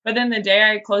But then the day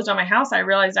I closed on my house, I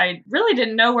realized I really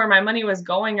didn't know where my money was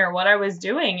going or what I was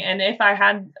doing. And if I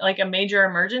had like a major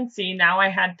emergency, now I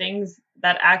had things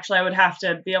that actually I would have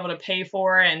to be able to pay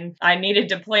for, and I needed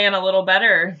to plan a little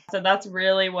better. So that's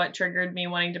really what triggered me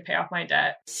wanting to pay off my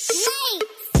debt.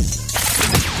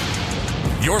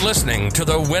 You're listening to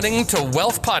the Winning to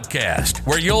Wealth podcast,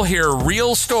 where you'll hear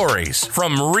real stories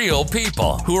from real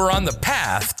people who are on the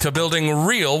path to building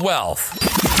real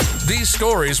wealth. These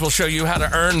stories will show you how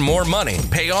to earn more money,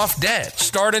 pay off debt,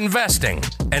 start investing,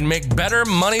 and make better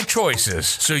money choices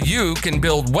so you can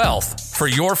build wealth for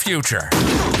your future.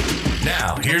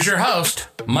 Now, here's your host,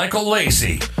 Michael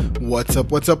Lacey. What's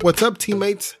up,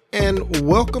 teammates? And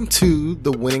welcome to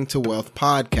the Winning to Wealth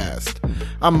podcast.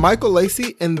 I'm Michael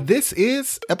Lacey, and this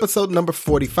is episode number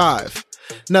 45.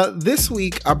 Now, this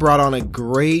week, I brought on a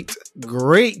great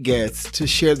guest to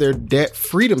share their debt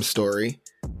freedom story,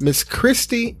 Miss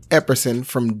Christy Epperson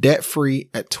from Debt Free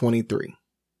at 23.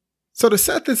 So to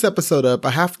set this episode up,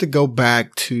 I have to go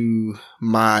back to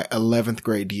my 11th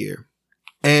grade year.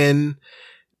 And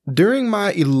during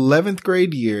my 11th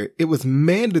grade year, it was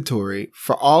mandatory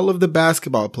for all of the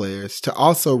basketball players to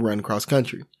also run cross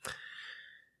country.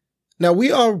 Now,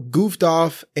 we all goofed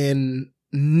off and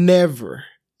never,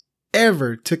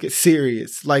 ever took it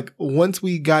serious. Like, once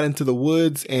we got into the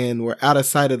woods and were out of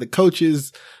sight of the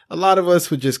coaches, a lot of us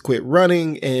would just quit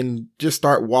running and just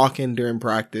start walking during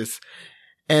practice.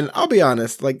 And I'll be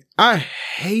honest, like, I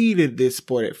hated this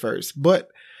sport at first, but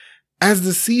as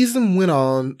the season went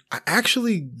on, I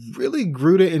actually really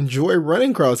grew to enjoy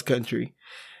running cross country.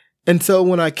 And so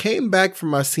when I came back from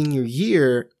my senior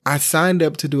year, I signed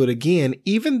up to do it again,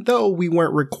 even though we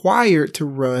weren't required to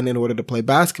run in order to play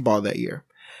basketball that year.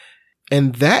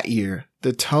 And that year,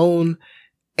 the tone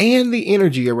and the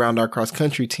energy around our cross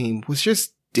country team was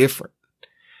just different.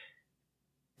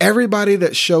 Everybody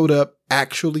that showed up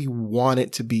actually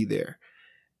wanted to be there.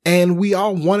 And we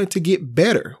all wanted to get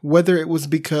better, whether it was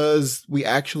because we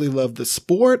actually loved the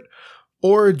sport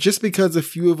or just because a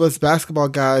few of us basketball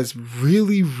guys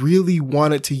really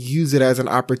wanted to use it as an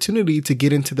opportunity to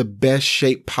get into the best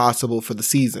shape possible for the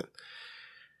season.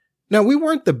 Now, we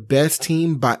weren't the best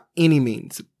team by any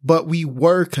means, but we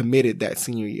were committed that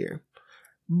senior year.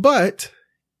 But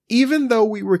even though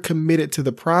we were committed to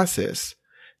the process,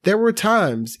 there were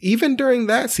times, even during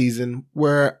that season,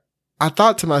 where I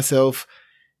thought to myself,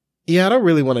 yeah, I don't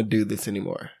really want to do this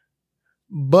anymore.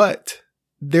 But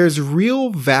there's real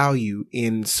value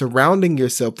in surrounding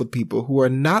yourself with people who are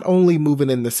not only moving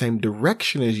in the same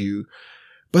direction as you,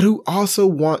 but who also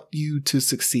want you to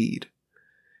succeed.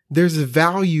 There's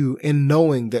value in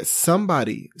knowing that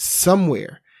somebody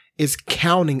somewhere is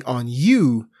counting on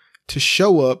you to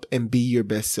show up and be your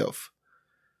best self.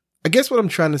 I guess what I'm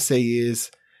trying to say is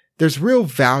there's real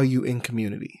value in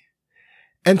community.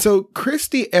 And so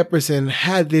Christy Epperson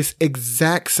had this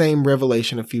exact same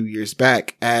revelation a few years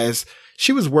back as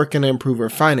she was working to improve her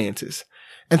finances.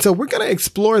 And so we're going to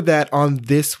explore that on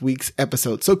this week's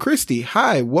episode. So Christy,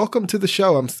 hi, welcome to the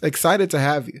show. I'm excited to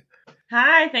have you.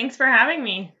 Hi, thanks for having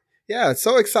me. Yeah,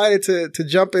 so excited to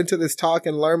jump into this talk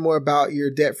and learn more about your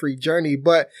debt-free journey.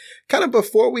 But kind of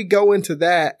before we go into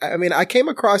that, I mean, I came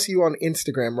across you on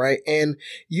Instagram, right? And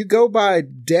you go by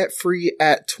debt-free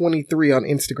at 23 on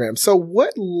Instagram. So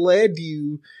what led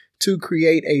you to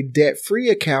create a debt-free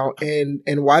account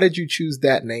and why did you choose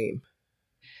that name?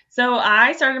 So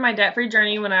I started my debt-free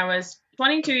journey when I was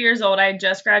 22 years old. I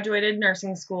just graduated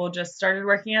nursing school, just started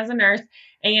working as a nurse.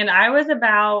 And I was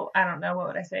about, I don't know, what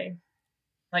would I say?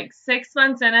 Like 6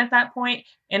 months in at that point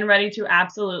and ready to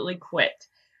absolutely quit.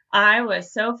 I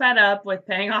was so fed up with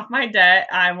paying off my debt.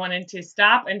 I wanted to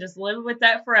stop and just live with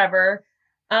debt forever.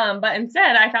 But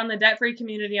instead, I found the debt-free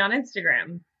community on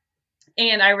Instagram.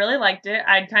 And I really liked it.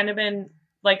 I'd kind of been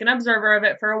like an observer of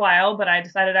it for a while, but I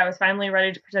decided I was finally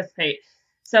ready to participate.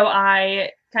 So I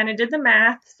kind of did the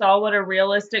math, saw what a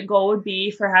realistic goal would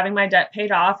be for having my debt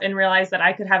paid off, and realized that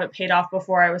I could have it paid off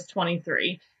before I was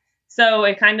 23. So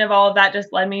it kind of all of that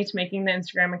just led me to making the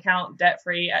Instagram account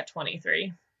debt-free at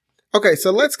 23. Okay,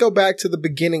 so let's go back to the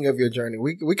beginning of your journey.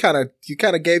 You kind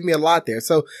of gave me a lot there.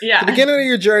 So yeah. The beginning of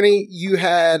your journey, you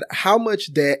had how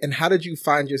much debt and how did you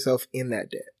find yourself in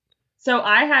that debt? So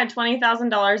I had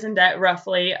 $20,000 in debt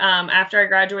roughly after I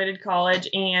graduated college,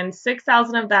 and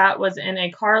 $6,000 of that was in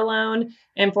a car loan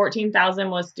and $14,000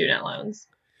 was student loans.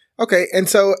 Okay, and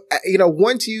so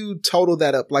once you total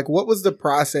that up, like what was the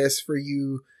process for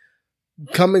you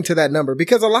coming to that number?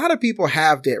 Because a lot of people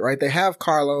have debt, right? They have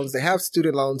car loans, they have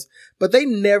student loans, but they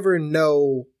never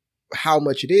know how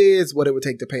much it is, what it would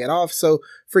take to pay it off. So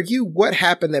for you, what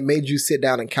happened that made you sit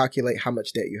down and calculate how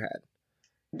much debt you had?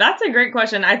 That's a great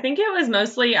question. I think it was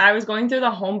mostly I was going through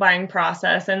the home buying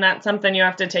process, and that's something you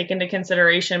have to take into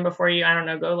consideration before you, I don't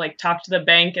know, go like talk to the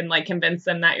bank and like convince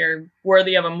them that you're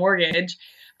worthy of a mortgage.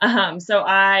 That's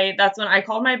when I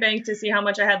called my bank to see how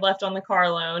much I had left on the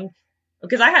car loan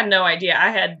because I had no idea.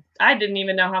 I didn't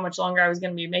even know how much longer I was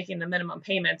going to be making the minimum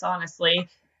payments, honestly.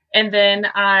 And then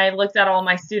I looked at all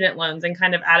my student loans and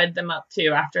kind of added them up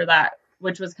too after that,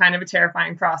 which was kind of a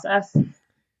terrifying process.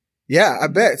 Yeah, I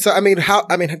bet. So,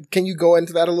 can you go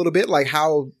into that a little bit? Like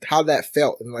how that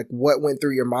felt and like what went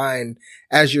through your mind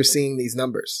as you're seeing these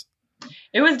numbers?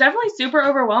 It was definitely super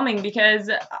overwhelming because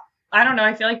I don't know.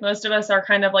 I feel like most of us are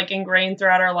kind of like ingrained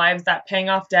throughout our lives that paying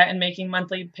off debt and making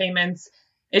monthly payments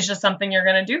is just something you're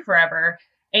going to do forever.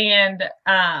 And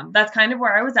that's kind of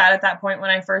where I was at that point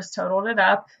when I first totaled it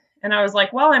up. And I was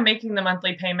like, well, I'm making the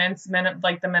monthly payments,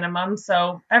 like the minimum,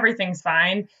 so everything's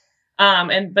fine.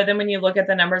 But then when you look at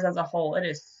the numbers as a whole, it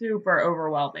is super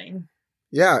overwhelming.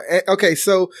 Yeah. Okay.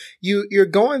 So you're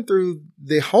going through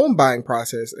the home buying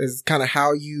process is kind of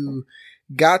how you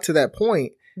got to that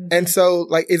point. Mm-hmm. And so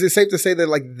like, is it safe to say that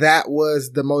like that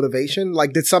was the motivation?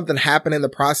 Like, did something happen in the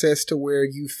process to where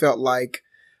you felt like,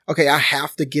 okay, I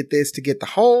have to get this to get the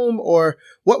home? Or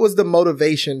what was the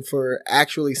motivation for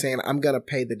actually saying, I'm going to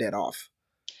pay the debt off?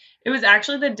 It was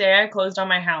actually the day I closed on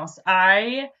my house.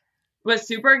 I was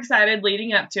super excited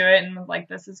leading up to it and was like,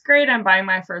 this is great. I'm buying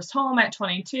my first home at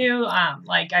 22.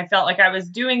 Like I felt like I was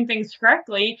doing things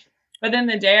correctly. But then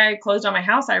the day I closed on my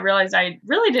house, I realized I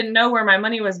really didn't know where my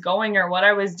money was going or what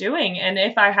I was doing. And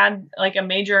if I had like a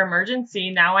major emergency,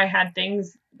 now I had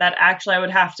things that actually I would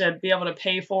have to be able to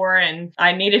pay for, and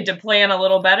I needed to plan a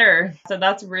little better. So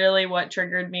that's really what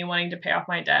triggered me wanting to pay off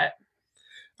my debt.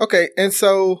 Okay. And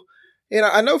so,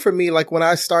 I know for me, like when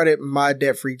I started my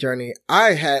debt-free journey,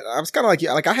 I was kind of like,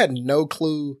 yeah, like I had no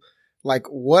clue like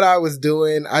what I was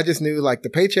doing. I just knew like the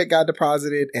paycheck got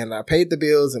deposited and I paid the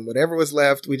bills and whatever was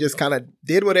left, we just kind of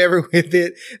did whatever with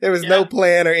it. There was no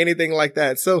plan or anything like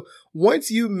that. So once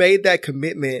you made that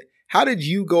commitment, how did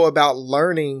you go about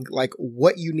learning like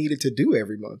what you needed to do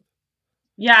every month?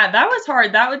 Yeah, that was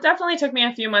hard. Definitely took me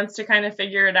a few months to kind of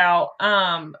figure it out.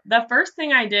 The first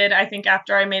thing I did, I think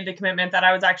after I made the commitment that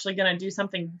I was actually going to do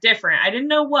something different, I didn't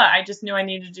know what, I just knew I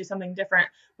needed to do something different,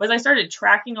 was I started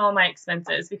tracking all my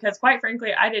expenses because quite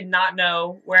frankly, I did not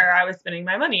know where I was spending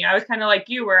my money. I was kind of like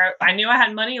you where I knew I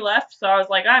had money left. So I was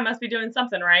like, I must be doing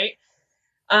something right.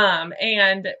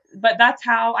 But that's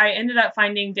how I ended up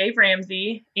finding Dave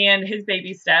Ramsey and his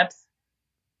baby steps.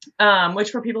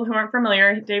 Which for people who aren't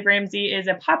familiar, Dave Ramsey is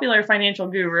a popular financial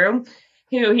guru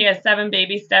who he has 7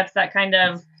 baby steps that kind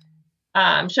of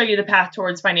show you the path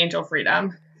towards financial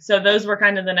freedom. So those were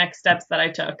kind of the next steps that I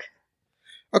took.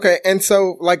 Okay. And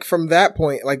so like from that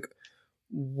point, like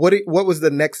what was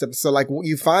the next step? So like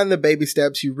you find the baby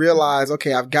steps, you realize,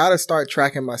 okay, I've got to start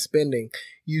tracking my spending.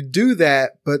 You do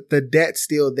that, but the debt's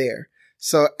still there.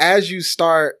 So as you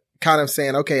start kind of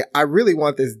saying, okay, I really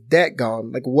want this debt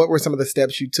gone. Like what were some of the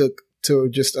steps you took to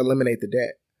just eliminate the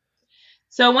debt?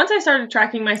 So once I started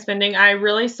tracking my spending, I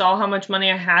really saw how much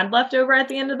money I had left over at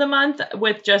the end of the month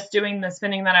with just doing the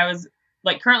spending that I was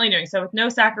like currently doing. So with no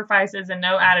sacrifices and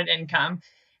no added income.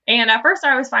 And at first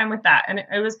I was fine with that. And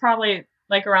it was probably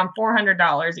like around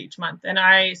 $400 each month.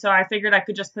 And so I figured I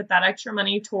could just put that extra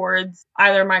money towards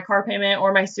either my car payment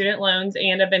or my student loans.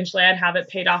 And eventually I'd have it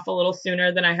paid off a little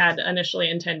sooner than I had initially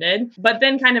intended. But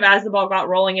then kind of as the ball got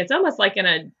rolling, it's almost like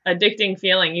an addicting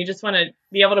feeling. You just want to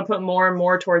be able to put more and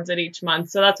more towards it each month.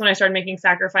 So that's when I started making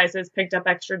sacrifices, picked up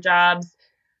extra jobs,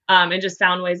 and just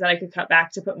found ways that I could cut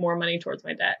back to put more money towards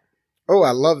my debt. Oh,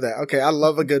 I love that. Okay. I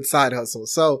love a good side hustle.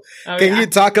 So can you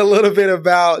talk a little bit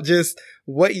about just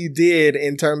what you did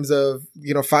in terms of,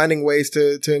 finding ways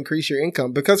to increase your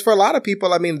income? Because for a lot of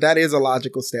people, I mean, that is a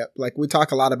logical step. Like we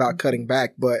talk a lot about cutting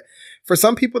back, but for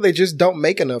some people, they just don't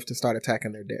make enough to start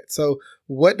attacking their debt. So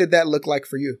what did that look like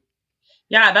for you?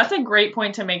 Yeah, that's a great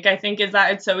point to make, I think, is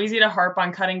that it's so easy to harp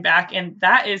on cutting back. And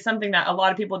that is something that a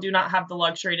lot of people do not have the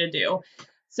luxury to do.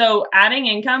 So adding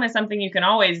income is something you can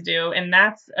always do, and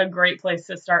that's a great place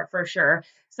to start for sure.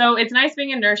 So it's nice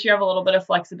being a nurse. You have a little bit of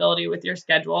flexibility with your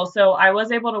schedule. So I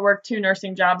was able to work 2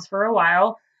 nursing jobs for a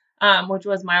while, which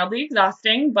was mildly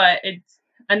exhausting, but it's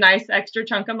a nice extra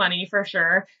chunk of money for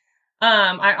sure.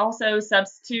 I also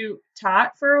substitute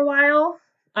taught for a while,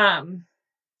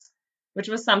 which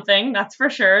was something, that's for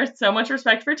sure. So much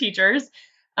respect for teachers,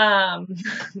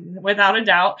 without a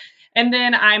doubt. And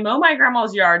then I mow my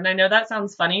grandma's yard. And I know that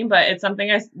sounds funny, but it's something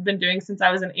I've been doing since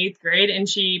I was in 8th grade. And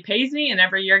she pays me and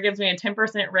every year gives me a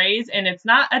 10% raise. And it's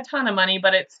not a ton of money,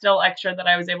 but it's still extra that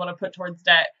I was able to put towards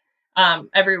debt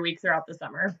every week throughout the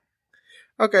summer.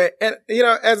 Okay. And, you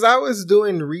know, as I was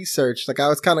doing research, like I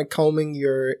was kind of combing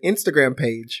your Instagram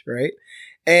page, right?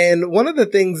 And one of the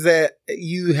things that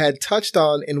you had touched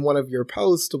on in one of your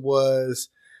posts was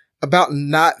about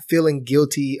not feeling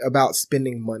guilty about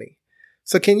spending money.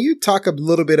 So can you talk a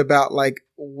little bit about like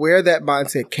where that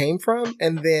mindset came from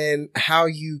and then how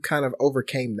you kind of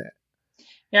overcame that?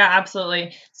 Yeah,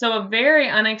 absolutely. So a very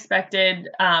unexpected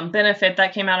benefit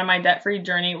that came out of my debt-free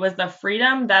journey was the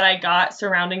freedom that I got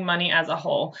surrounding money as a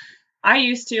whole. I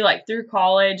used to, like through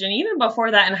college and even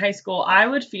before that in high school, I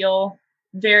would feel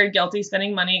very guilty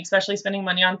spending money, especially spending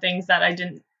money on things that I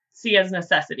didn't see as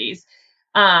necessities.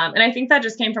 And I think that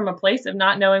just came from a place of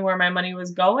not knowing where my money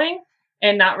was going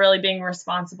and not really being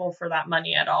responsible for that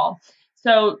money at all.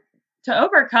 So to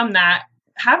overcome that,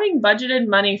 having budgeted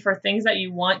money for things that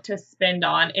you want to spend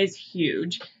on is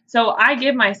huge. So I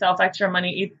give myself extra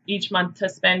money each month to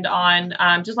spend on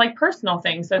just like personal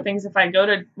things. So things if I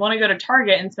want to go to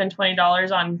Target and spend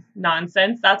 $20 on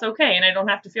nonsense, that's okay. And I don't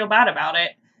have to feel bad about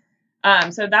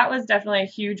it. So that was definitely a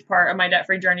huge part of my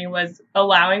debt-free journey was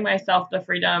allowing myself the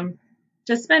freedom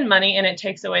to spend money, and it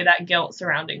takes away that guilt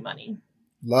surrounding money.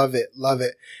 Love it. Love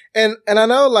it. And I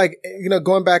know, like, you know,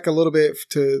 going back a little bit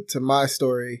to my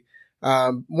story,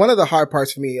 one of the hard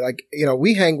parts for me, like, you know,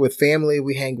 we hang with family,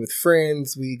 we hang with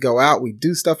friends, we go out, we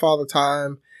do stuff all the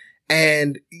time.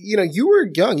 And, you know, you were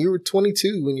young, you were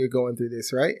 22 when you're going through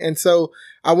this, right? And so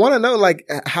I want to know, like,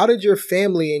 how did your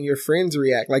family and your friends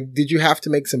react? Like, did you have to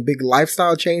make some big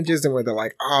lifestyle changes and were they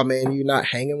like, oh man, you're not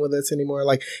hanging with us anymore?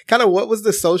 Like, kind of what was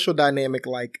the social dynamic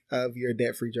like of your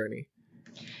debt-free journey?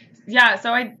 Yeah,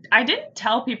 so I didn't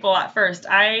tell people at first.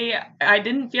 I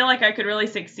didn't feel like I could really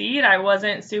succeed. I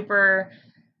wasn't super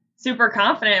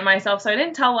confident in myself, so I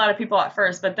didn't tell a lot of people at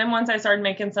first. But then once I started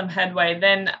making some headway,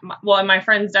 then my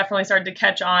friends definitely started to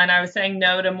catch on. I was saying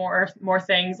no to more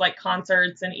things like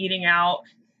concerts and eating out,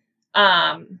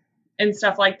 and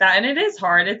stuff like that. And it is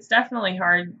hard. It's definitely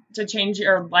hard to change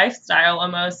your lifestyle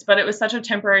almost, but it was such a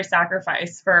temporary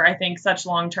sacrifice for I think such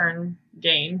long-term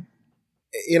gain.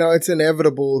 You know, it's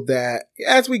inevitable that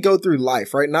as we go through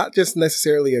life, right? Not just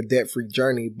necessarily a debt-free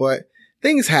journey, but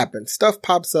things happen, stuff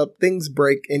pops up, things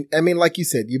break. And I mean, like you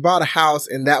said, you bought a house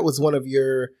and that was one of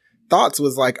your thoughts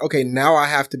was like, okay, now I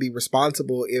have to be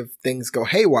responsible if things go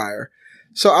haywire.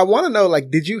 So I want to know, like,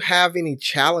 did you have any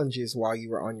challenges while you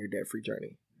were on your debt-free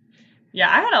journey? Yeah,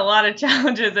 I had a lot of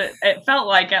challenges. It felt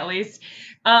like, at least.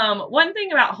 One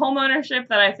thing about home ownership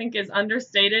that I think is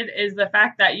understated is the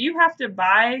fact that you have to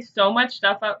buy so much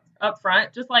stuff up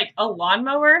front, just like a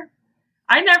lawnmower.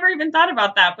 I never even thought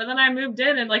about that. But then I moved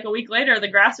in and like a week later, the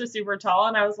grass was super tall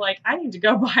and I was like, I need to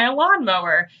go buy a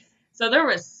lawnmower. So there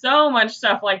was so much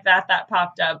stuff like that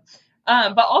popped up.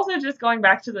 But also just going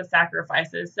back to the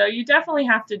sacrifices. So you definitely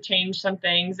have to change some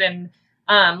things. And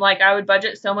like I would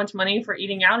budget so much money for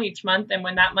eating out each month. And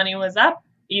when that money was up,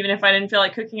 even if I didn't feel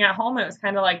like cooking at home, it was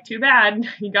kind of like, too bad.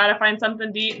 You got to find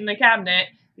something to eat in the cabinet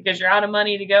because you're out of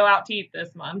money to go out to eat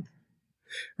this month.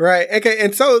 Right. Okay.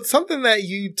 And so something that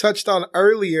you touched on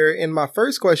earlier in my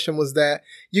first question was that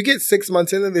you get 6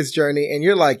 months into this journey and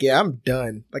you're like, yeah, I'm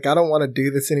done. Like, I don't want to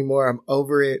do this anymore. I'm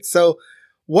over it. So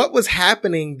what was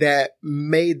happening that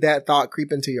made that thought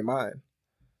creep into your mind?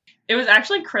 It was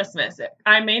actually Christmas.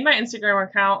 I made my Instagram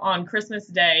account on Christmas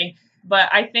Day. But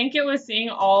I think it was seeing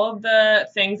all of the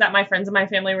things that my friends and my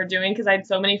family were doing because I had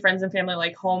so many friends and family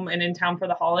like home and in town for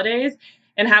the holidays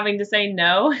and having to say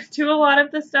no to a lot of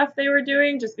the stuff they were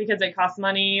doing just because it cost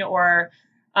money or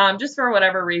just for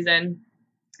whatever reason.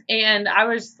 And I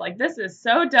was just like, this is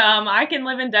so dumb. I can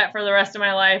live in debt for the rest of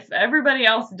my life. Everybody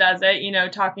else does it, you know,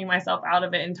 talking myself out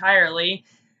of it entirely.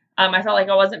 I felt like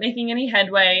I wasn't making any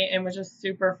headway and was just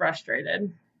super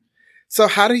frustrated. So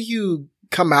how do you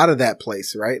come out of that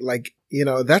place, right? Like, you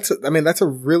know, that's a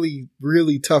really,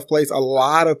 really tough place. A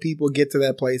lot of people get to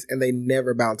that place and they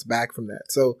never bounce back from that.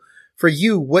 So for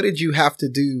you, what did you have to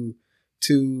do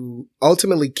to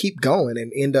ultimately keep going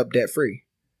and end up debt free?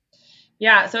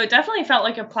 Yeah, so it definitely felt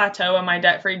like a plateau in my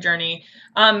debt-free journey.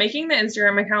 Making the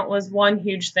Instagram account was one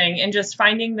huge thing, and just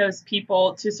finding those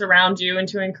people to surround you and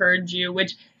to encourage you,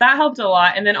 which that helped a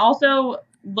lot. And then also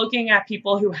looking at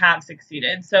people who have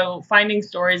succeeded. So finding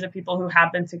stories of people who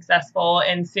have been successful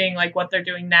and seeing like what they're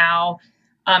doing now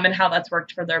and how that's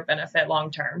worked for their benefit long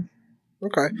term.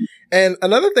 Okay. And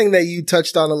another thing that you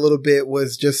touched on a little bit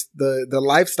was just the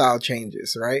lifestyle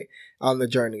changes, right, on the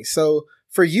journey. So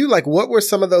for you, like, what were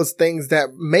some of those things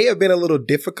that may have been a little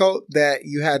difficult that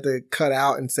you had to cut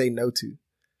out and say no to?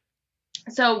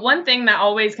 So one thing that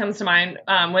always comes to mind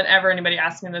whenever anybody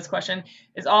asks me this question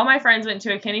is all my friends went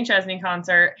to a Kenny Chesney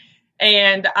concert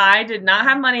And I did not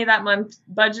have money that month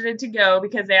budgeted to go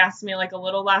because they asked me like a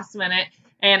little last minute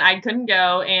and I couldn't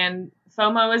go. And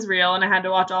FOMO is real. And I had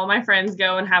to watch all my friends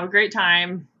go and have a great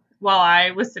time while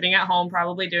I was sitting at home,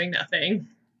 probably doing nothing.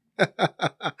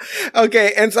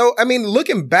 Okay. And so, I mean,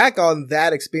 looking back on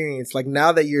that experience, like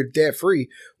now that you're debt free,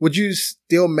 would you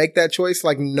still make that choice,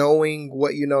 like knowing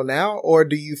what you know now? Or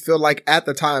do you feel like at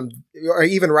the time or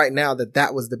even right now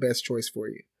that was the best choice for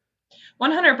you?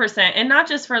 100%. And not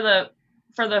just for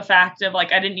the fact of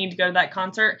like, I didn't need to go to that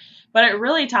concert, but it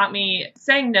really taught me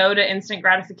saying no to instant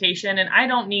gratification. And I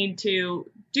don't need to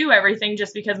do everything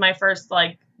just because my first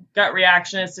like gut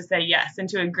reaction is to say yes and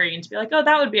to agree and to be like, oh,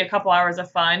 that would be a couple hours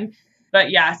of fun. But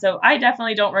yeah, so I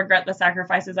definitely don't regret the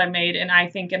sacrifices I made. And I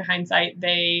think in hindsight,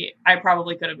 I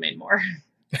probably could have made more.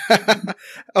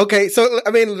 Okay. So,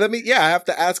 I mean, I have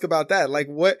to ask about that. Like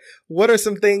what are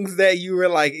some things that you were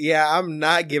like, yeah, I'm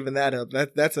not giving that up.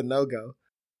 That's a no-go.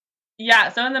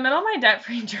 Yeah. So in the middle of my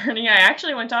debt-free journey, I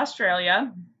actually went to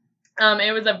Australia.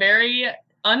 It was a very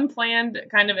unplanned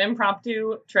kind of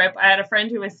impromptu trip. I had a friend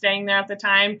who was staying there at the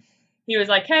time. He was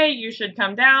like, hey, you should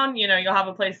come down. You know, you'll have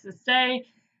a place to stay.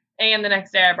 And the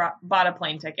next day I bought a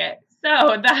plane ticket.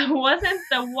 So that wasn't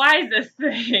the wisest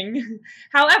thing.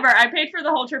 However, I paid for the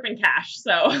whole trip in cash.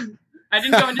 So I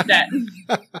didn't go into debt.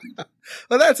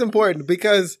 Well, that's important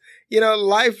because,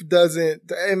 life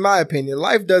doesn't, in my opinion,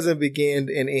 life doesn't begin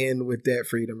and end with debt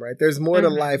freedom, right? There's more to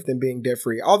life than being debt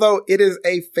free. Although it is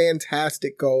a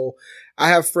fantastic goal. I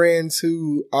have friends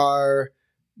who are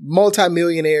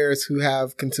multimillionaires who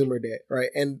have consumer debt, right?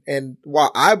 And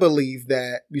while I believe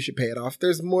that you should pay it off,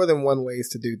 there's more than one ways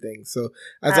to do things. So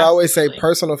as I always say,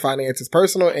 personal finance is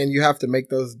personal and you have to make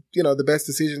those, the best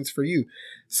decisions for you.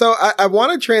 So I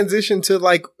want to transition to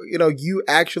like, you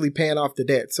actually paying off the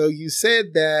debt. So you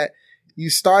said that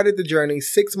you started the journey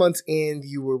 6 months in,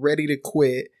 you were ready to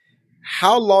quit.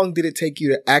 How long did it take you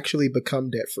to actually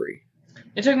become debt free?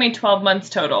 It took me 12 months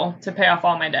total to pay off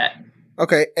all my debt.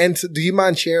 Okay. And so do you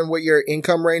mind sharing what your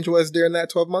income range was during that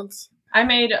 12 months? I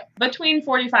made between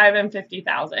 45 and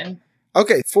 50,000.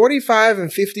 Okay. 45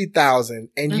 and 50,000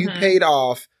 and you paid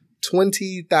off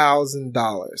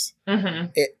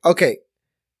 $20,000. Okay.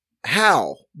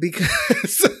 How?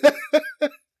 Because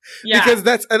because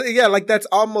that's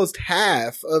almost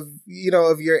half of,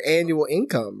 of your annual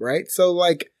income, right? So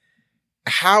like,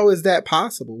 how is that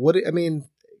possible?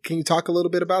 Can you talk a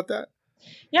little bit about that?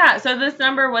 Yeah, so this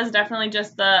number was definitely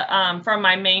just from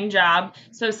my main job.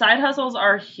 So side hustles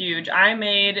are huge. I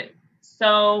made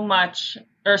so much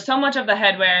of the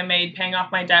headway I made paying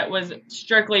off my debt was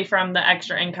strictly from the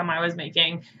extra income I was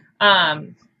making.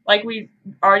 Like we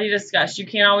already discussed, you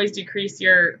can't always decrease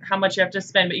how much you have to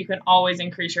spend, but you can always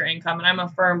increase your income. And I'm a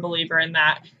firm believer in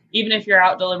that. Even if you're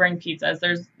out delivering pizzas,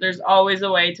 there's always a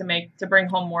way to bring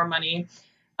home more money.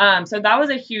 So that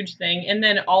was a huge thing. And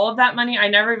then all of that money, I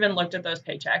never even looked at those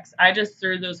paychecks. I just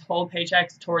threw those whole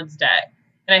paychecks towards debt.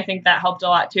 And I think that helped a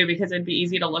lot too, because it'd be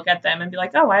easy to look at them and be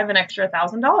like, oh, I have an extra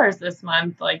 $1,000 this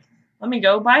month. Like, let me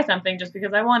go buy something just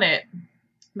because I want it.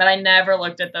 But I never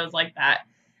looked at those like that.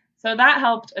 So that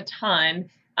helped a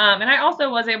ton. And I also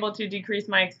was able to decrease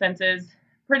my expenses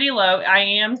pretty low. I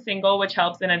am single, which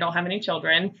helps, and I don't have any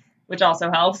children, which also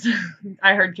helps.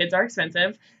 I heard kids are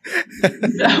expensive.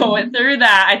 So through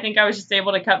that, I think I was just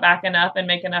able to cut back enough and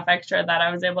make enough extra that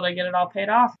I was able to get it all paid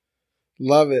off.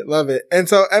 Love it. Love it. And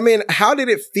so, how did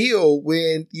it feel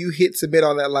when you hit submit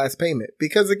on that last payment?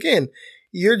 Because again,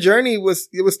 your journey was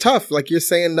tough. Like you're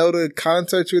saying no to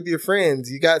concerts with your friends.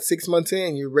 You got 6 months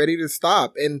in, you're ready to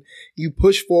stop and you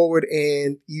push forward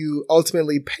and you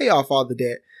ultimately pay off all the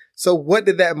debt. So what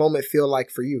did that moment feel like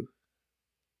for you?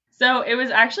 So it was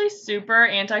actually super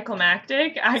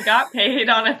anticlimactic. I got paid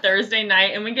on a Thursday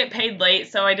night and we get paid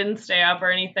late, so I didn't stay up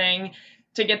or anything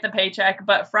to get the paycheck.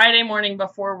 But Friday morning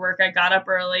before work, I got up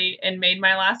early and made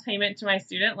my last payment to my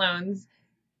student loans.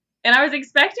 And I was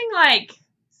expecting like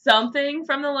something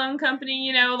from the loan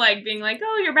company, like being like,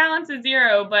 oh, your balance is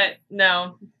 0. But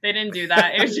no, they didn't do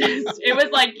that. It was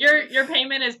like, your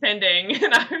payment is pending.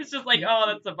 And I was just like, oh,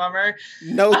 that's a bummer.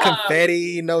 No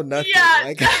confetti, no nothing.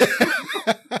 Yeah.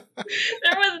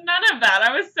 There was none of that.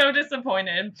 I was so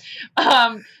disappointed.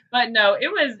 But no,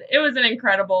 it was an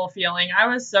incredible feeling. I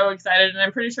was so excited. And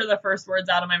I'm pretty sure the first words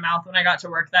out of my mouth when I got to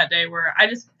work that day were, I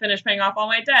just finished paying off all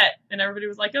my debt. And everybody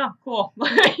was like, oh, cool.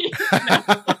 Nobody's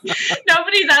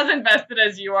as invested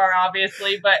as you are,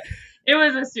 obviously, but it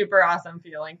was a super awesome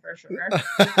feeling for sure.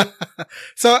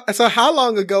 So how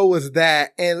long ago was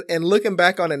that? And looking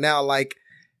back on it now, like,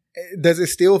 does it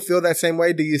still feel that same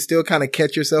way? Do you still kind of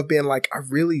catch yourself being like, I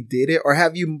really did it? Or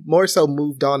have you more so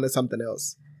moved on to something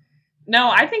else? No,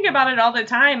 I think about it all the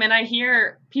time, and I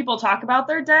hear people talk about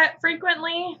their debt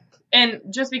frequently. And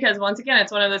just because, once again,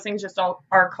 it's one of those things just all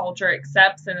our culture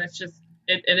accepts, and it's just,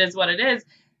 it is what it is.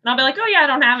 And I'll be like, oh yeah, I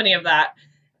don't have any of that.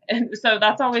 And so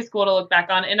that's always cool to look back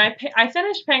on. And I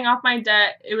finished paying off my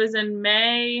debt. It was in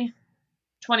May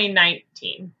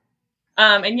 2019.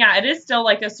 And yeah, it is still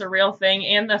like a surreal thing.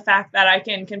 And the fact that I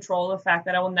can control the fact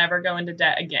that I will never go into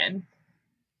debt again.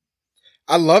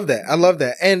 I love that. I love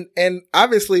that. And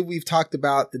obviously we've talked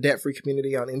about the debt-free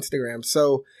community on Instagram.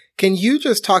 So can you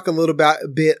just talk a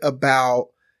bit about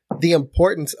the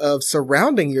importance of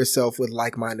surrounding yourself with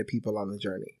like-minded people on the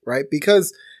journey, right?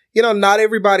 Because, you know, not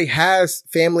everybody has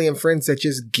family and friends that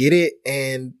just get it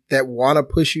and that want to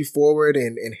push you forward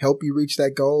and help you reach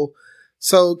that goal.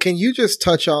 So can you just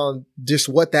touch on just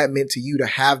what that meant to you to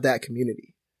have that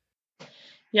community?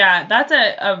 Yeah, that's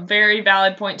a very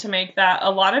valid point to make, that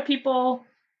a lot of people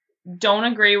don't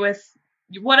agree with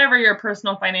whatever your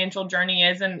personal financial journey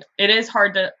is. And it is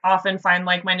hard to often find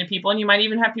like-minded people. And you might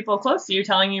even have people close to you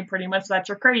telling you pretty much that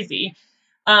you're crazy.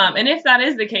 And if that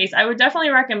is the case, I would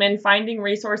definitely recommend finding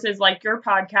resources like your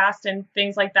podcast and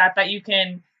things like that that you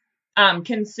can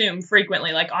consume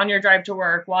frequently, like on your drive to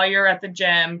work, while you're at the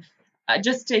gym,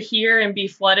 just to hear and be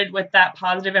flooded with that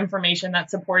positive information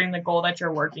that's supporting the goal that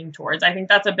you're working towards. I think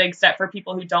that's a big step for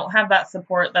people who don't have that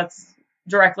support that's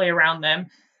directly around them.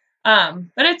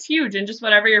 But it's huge. And just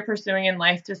whatever you're pursuing in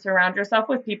life, to surround yourself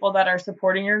with people that are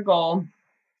supporting your goal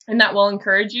and that will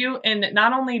encourage you, and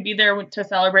not only be there to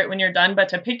celebrate when you're done, but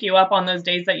to pick you up on those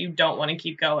days that you don't want to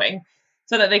keep going,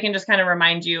 so that they can just kind of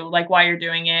remind you like why you're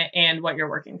doing it and what you're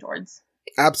working towards.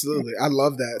 Absolutely. I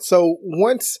love that. So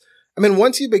once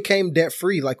you became debt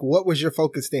free, like what was your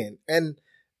focus then? And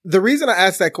the reason I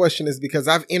asked that question is because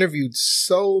I've interviewed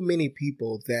so many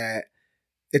people that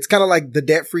it's kind of like the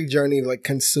debt free journey like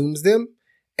consumes them.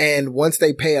 And once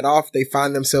they pay it off, they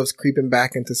find themselves creeping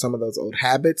back into some of those old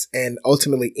habits and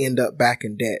ultimately end up back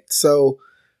in debt. So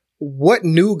what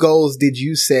new goals did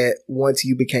you set once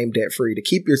you became debt free to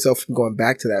keep yourself from going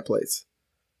back to that place?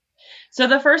 So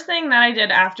the first thing that I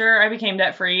did after I became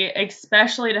debt free,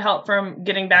 especially to help from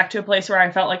getting back to a place where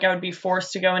I felt like I would be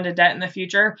forced to go into debt in the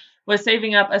future, was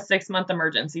saving up a 6-month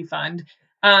emergency fund.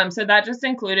 So that just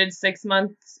included 6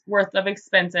 months worth of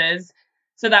expenses.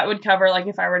 So that would cover like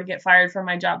if I were to get fired from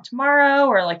my job tomorrow,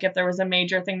 or like if there was a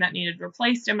major thing that needed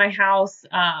replaced in my house,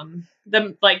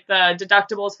 the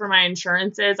deductibles for my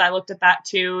insurances, I looked at that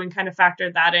too and kind of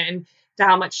factored that in to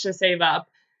how much to save up.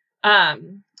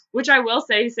 Which I will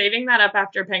say, saving that up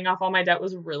after paying off all my debt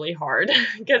was really hard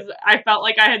because I felt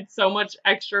like I had so much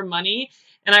extra money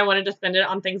and I wanted to spend it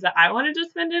on things that I wanted to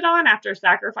spend it on after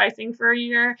sacrificing for a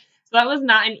year. So that was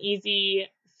not an easy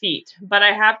feat, but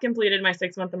I have completed my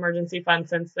 6-month emergency fund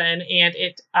since then, and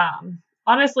it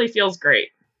honestly feels great.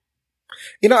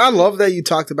 You know, I love that you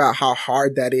talked about how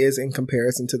hard that is in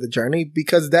comparison to the journey,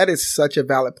 because that is such a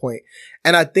valid point.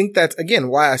 And I think that's, again,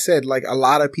 why I said, like, a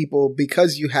lot of people,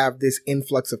 because you have this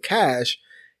influx of cash,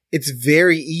 it's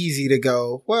very easy to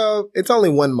go, well, it's only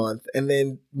 1 month. And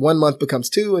then 1 month becomes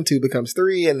 2 and 2 becomes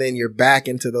 3. And then you're back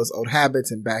into those old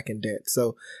habits and back in debt.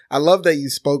 So I love that you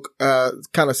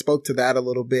kind of spoke to that a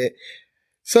little bit.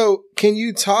 So can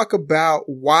you talk about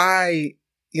why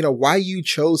you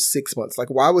chose 6 months? Like,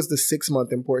 why was the 6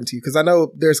 month important to you? Because I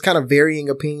know there's kind of varying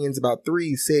opinions about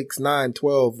 3, 6, 9,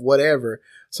 12, whatever.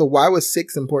 So why was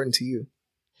 6 important to you?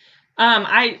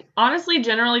 I honestly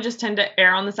generally just tend to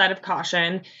err on the side of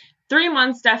caution. 3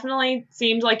 months definitely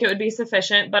seemed like it would be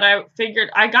sufficient, but I figured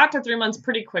I got to 3 months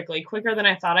pretty quickly, quicker than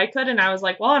I thought I could. And I was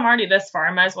like, well, I'm already this far.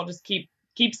 I might as well just keep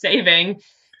saving.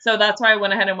 So that's why I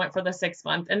went ahead and went for the 6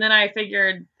 month. And then I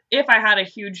figured if I had a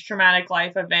huge traumatic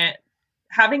life event,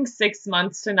 having 6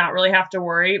 months to not really have to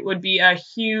worry would be a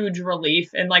huge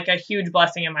relief and like a huge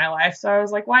blessing in my life. So I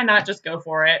was like, why not just go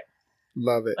for it?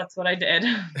 Love it. That's what I did.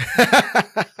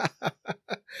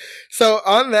 So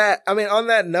on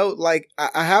that note, like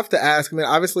I have to ask,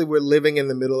 obviously we're living in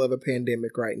the middle of a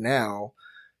pandemic right now.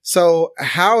 So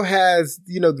how has,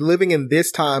 living in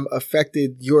this time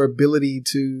affected your ability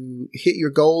to hit your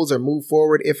goals or move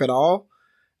forward, if at all?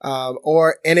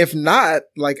 And if not,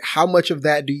 like how much of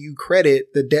that do you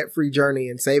credit the debt-free journey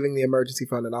and saving the emergency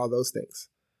fund and all those things?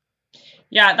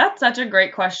 Yeah, that's such a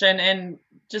great question and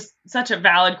just such a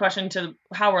valid question to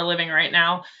how we're living right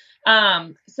now.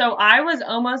 So I was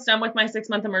almost done with my 6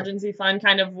 month emergency fund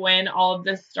kind of when all of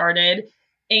this started.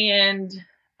 And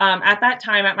at that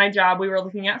time at my job, we were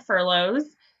looking at furloughs,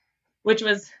 which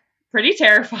was pretty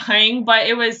terrifying, but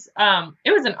it was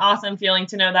an awesome feeling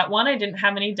to know that, one, I didn't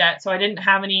have any debt. So I didn't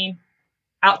have any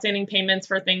outstanding payments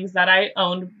for things that I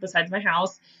owned besides my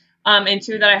house. and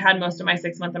 2, that I had most of my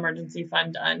 6-month emergency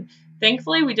fund done.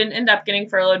 Thankfully, we didn't end up getting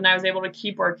furloughed, and I was able to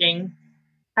keep working.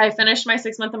 I finished my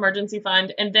 6-month emergency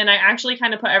fund, and then I actually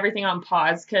kind of put everything on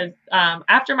pause because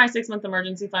after my 6-month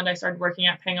emergency fund, I started working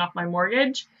at paying off my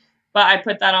mortgage, but I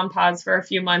put that on pause for a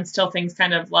few months till things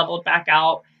kind of leveled back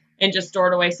out and just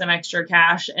stored away some extra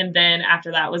cash. And then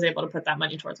after that, was able to put that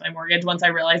money towards my mortgage once I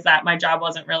realized that my job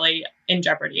wasn't really in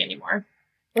jeopardy anymore.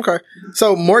 Okay.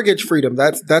 So mortgage freedom,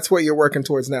 that's what you're working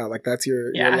towards now. Like that's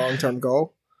your long-term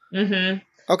goal? Mm-hmm.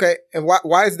 Okay. And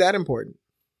why is that important?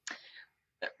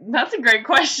 That's a great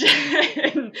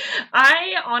question.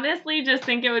 I honestly just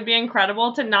think it would be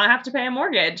incredible to not have to pay a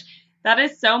mortgage. That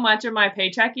is so much of my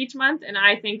paycheck each month, and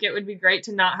I think it would be great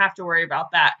to not have to worry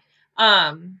about that.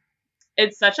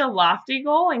 It's such a lofty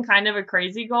goal and kind of a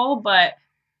crazy goal, but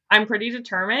I'm pretty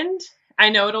determined. I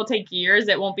know it'll take years.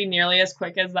 It won't be nearly as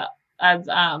quick as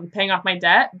paying off my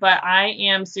debt, but I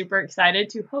am super excited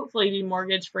to hopefully be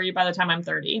mortgage free by the time I'm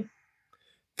 30.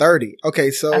 30.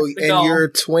 Okay, so and goal. You're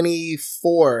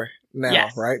 24 now,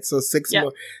 yes. Right? So 6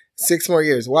 more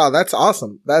years. Wow, that's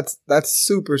awesome. That's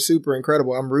super, super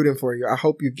incredible. I'm rooting for you. I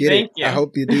hope you get Thank it. you. I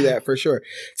hope you do that for sure.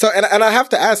 So, and I have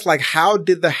to ask, like, how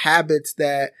did the habits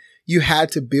that you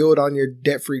had to build on your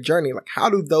debt-free journey, like, how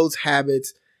do those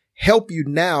habits help you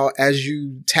now as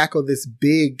you tackle this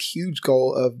big, huge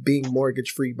goal of being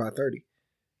mortgage-free by 30?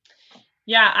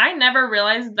 Yeah, I never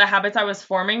realized the habits I was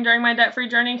forming during my debt-free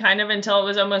journey kind of until it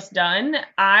was almost done.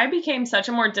 I became such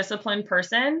a more disciplined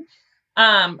person.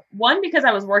 One, because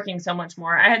I was working so much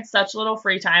more. I had such little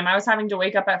free time. I was having to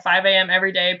wake up at 5 a.m.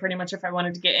 every day, pretty much if I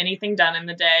wanted to get anything done in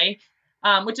the day,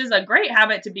 which is a great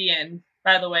habit to be in,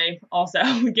 by the way. Also,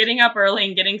 getting up early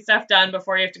and getting stuff done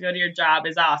before you have to go to your job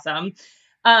is awesome.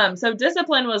 So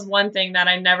discipline was one thing that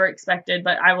I never expected,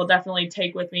 but I will definitely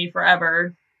take with me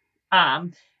forever.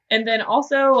 And then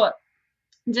also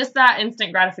just that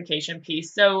instant gratification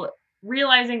piece. So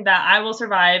realizing that I will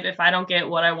survive if I don't get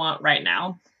what I want right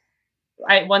now.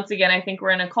 Once again, I think we're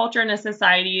in a culture and a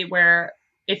society where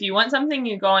if you want something,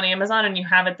 you go on Amazon and you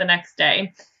have it the next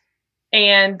day.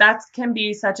 And that can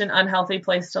be such an unhealthy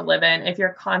place to live in if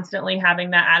you're constantly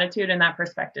having that attitude and that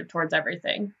perspective towards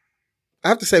everything. I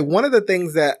have to say, one of the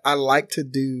things that I like to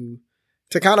do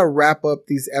to kind of wrap up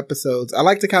these episodes, I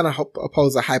like to kind of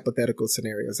pose a hypothetical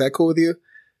scenario. Is that cool with you?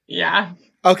 Yeah.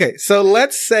 Okay. So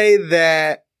let's say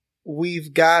that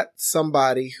we've got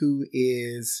somebody who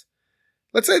is,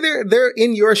 let's say they're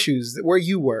in your shoes where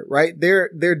you were, right? They're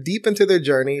deep into their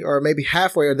journey, or maybe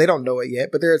halfway, or they don't know it yet,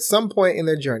 but they're at some point in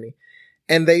their journey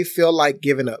and they feel like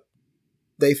giving up.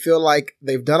 They feel like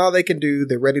they've done all they can do.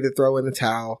 They're ready to throw in the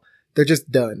towel. They're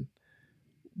just done.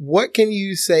 What can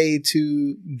you say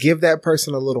to give that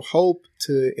person a little hope,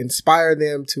 to inspire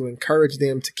them, to encourage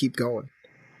them to keep going?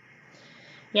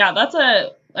 Yeah, that's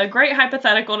a great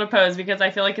hypothetical to pose because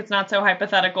I feel like it's not so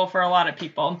hypothetical for a lot of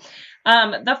people.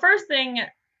 The first thing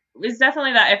is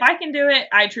definitely that if I can do it,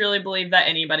 I truly believe that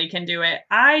anybody can do it.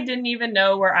 I didn't even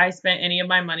know where I spent any of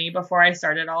my money before I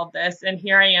started all of this. And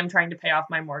here I am trying to pay off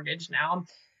my mortgage now.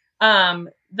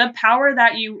 The power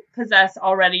that you possess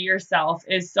already yourself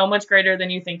is so much greater than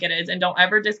you think it is. And don't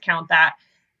ever discount that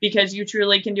because you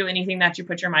truly can do anything that you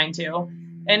put your mind to.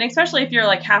 And especially if you're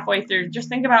like halfway through, just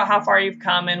think about how far you've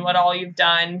come and what all you've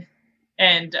done.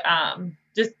 And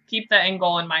just keep the end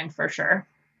goal in mind for sure.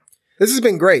 This has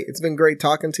been great. It's been great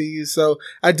talking to you. So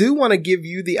I do want to give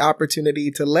you the opportunity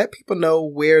to let people know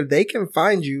where they can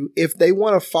find you if they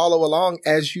want to follow along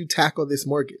as you tackle this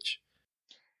mortgage.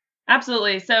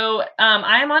 Absolutely. So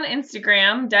I am on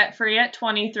Instagram, debtfree at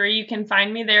 23. You can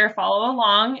find me there, follow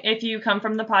along. If you come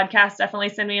from the podcast, definitely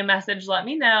send me a message, let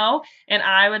me know, and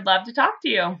I would love to talk to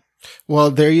you. Well,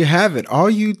 there you have it. All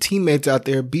you teammates out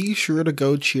there, be sure to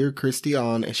go cheer Christy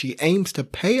on as she aims to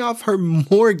pay off her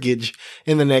mortgage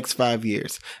in the next 5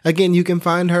 years. Again, you can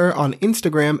find her on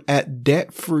Instagram at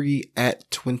debtfree at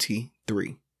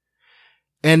 23.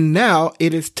 And now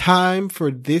it is time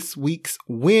for this week's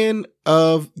win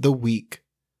of the week.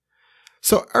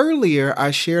 So earlier I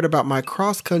shared about my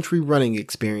cross-country running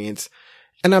experience,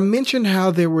 and I mentioned how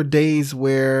there were days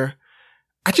where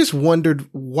I just wondered,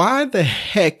 why the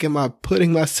heck am I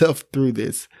putting myself through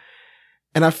this?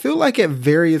 And I feel like at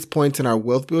various points in our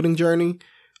wealth building journey,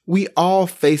 we all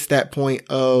face that point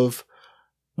of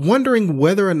wondering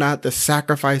whether or not the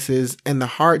sacrifices and the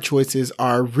hard choices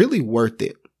are really worth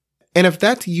it. And if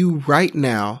that's you right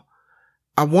now,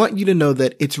 I want you to know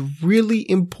that it's really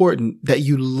important that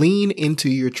you lean into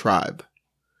your tribe.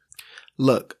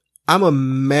 Look, I'm a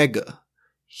mega,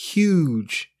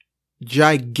 huge,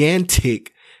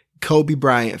 gigantic Kobe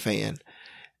Bryant fan.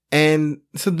 And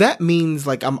so that means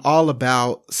like I'm all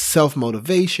about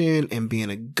self-motivation and being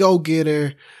a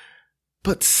go-getter.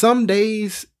 But some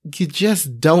days you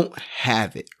just don't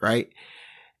have it, right?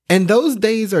 And those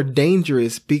days are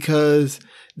dangerous because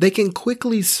they can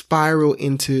quickly spiral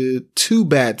into 2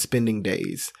 bad spending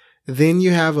days. Then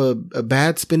you have a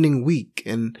bad spending week,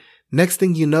 and next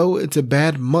thing you know, it's a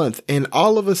bad month, and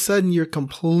all of a sudden you're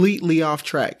completely off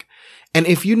track. And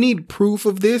if you need proof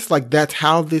of this, like that's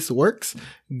how this works,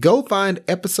 go find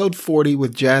episode 40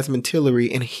 with Jasmine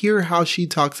Tillery and hear how she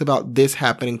talks about this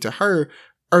happening to her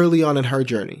early on in her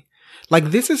journey.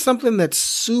 Like this is something that's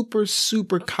super,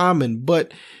 super common,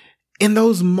 but in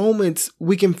those moments,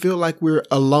 we can feel like we're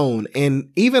alone and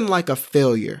even like a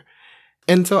failure.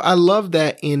 And so I love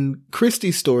that in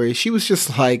Christy's story, she was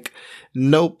just like,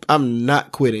 nope, I'm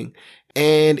not quitting.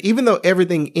 And even though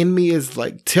everything in me is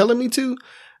like telling me to,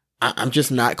 I'm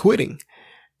just not quitting.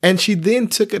 And she then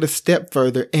took it a step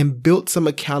further and built some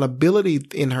accountability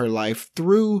in her life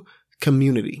through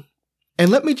community. And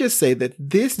let me just say that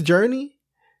this journey,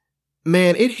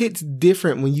 man, it hits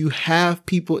different when you have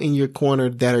people in your corner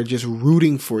that are just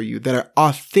rooting for you, that are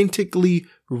authentically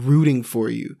rooting for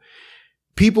you.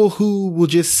 People who will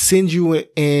just send you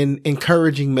an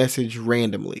encouraging message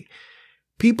randomly.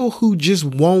 People who just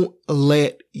won't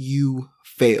let you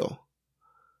fail.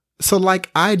 So like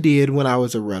I did when I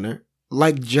was a runner,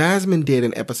 like Jasmine did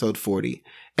in episode 40,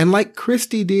 and like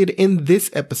Christy did in this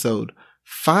episode,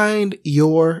 find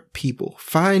your people,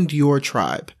 find your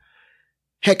tribe.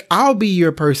 Heck, I'll be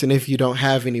your person if you don't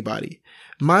have anybody.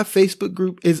 My Facebook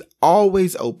group is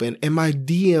always open and my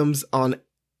DMs on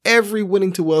every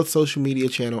Winning to Wealth social media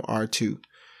channel are too.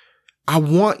 I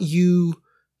want you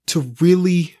to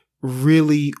really,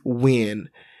 really win.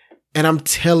 And I'm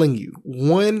telling you,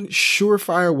 one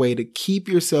surefire way to keep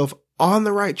yourself on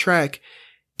the right track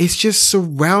is just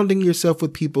surrounding yourself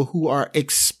with people who are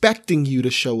expecting you to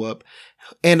show up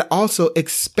and also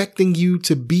expecting you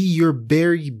to be your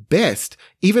very best,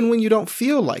 even when you don't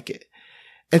feel like it.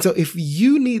 And so if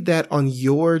you need that on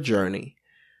your journey,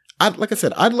 like I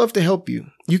said, I'd love to help you.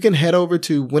 You can head over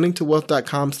to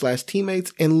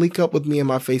winningtowealth.com/teammates and link up with me in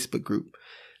my Facebook group.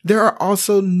 There are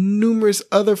also numerous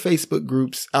other Facebook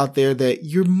groups out there that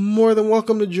you're more than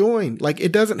welcome to join. Like,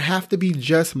 it doesn't have to be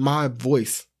just my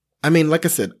voice. I mean, like I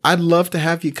said, I'd love to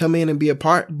have you come in and be a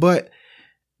part, but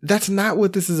that's not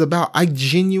what this is about. I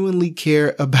genuinely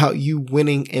care about you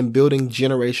winning and building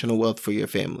generational wealth for your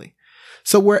family.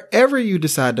 So wherever you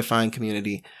decide to find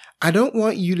community, I don't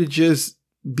want you to just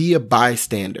be a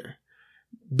bystander.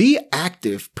 Be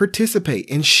active, participate,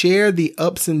 and share the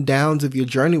ups and downs of your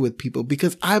journey with people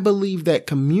because I believe that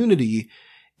community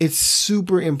is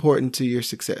super important to your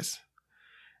success.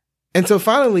 And so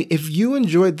finally, if you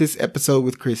enjoyed this episode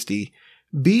with Christy,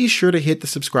 be sure to hit the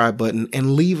subscribe button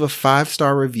and leave a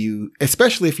 5-star review,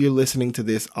 especially if you're listening to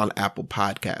this on Apple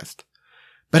Podcast.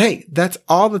 But hey, that's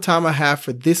all the time I have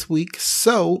for this week.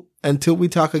 So until we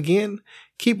talk again,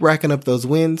 keep racking up those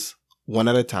wins one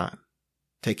at a time.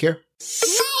 Take care.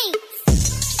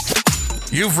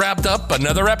 You've wrapped up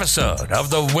another episode of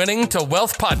the Winning to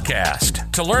Wealth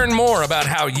podcast. To learn more about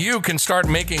how you can start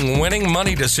making winning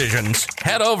money decisions,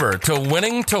 head over to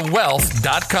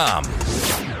winningtowealth.com.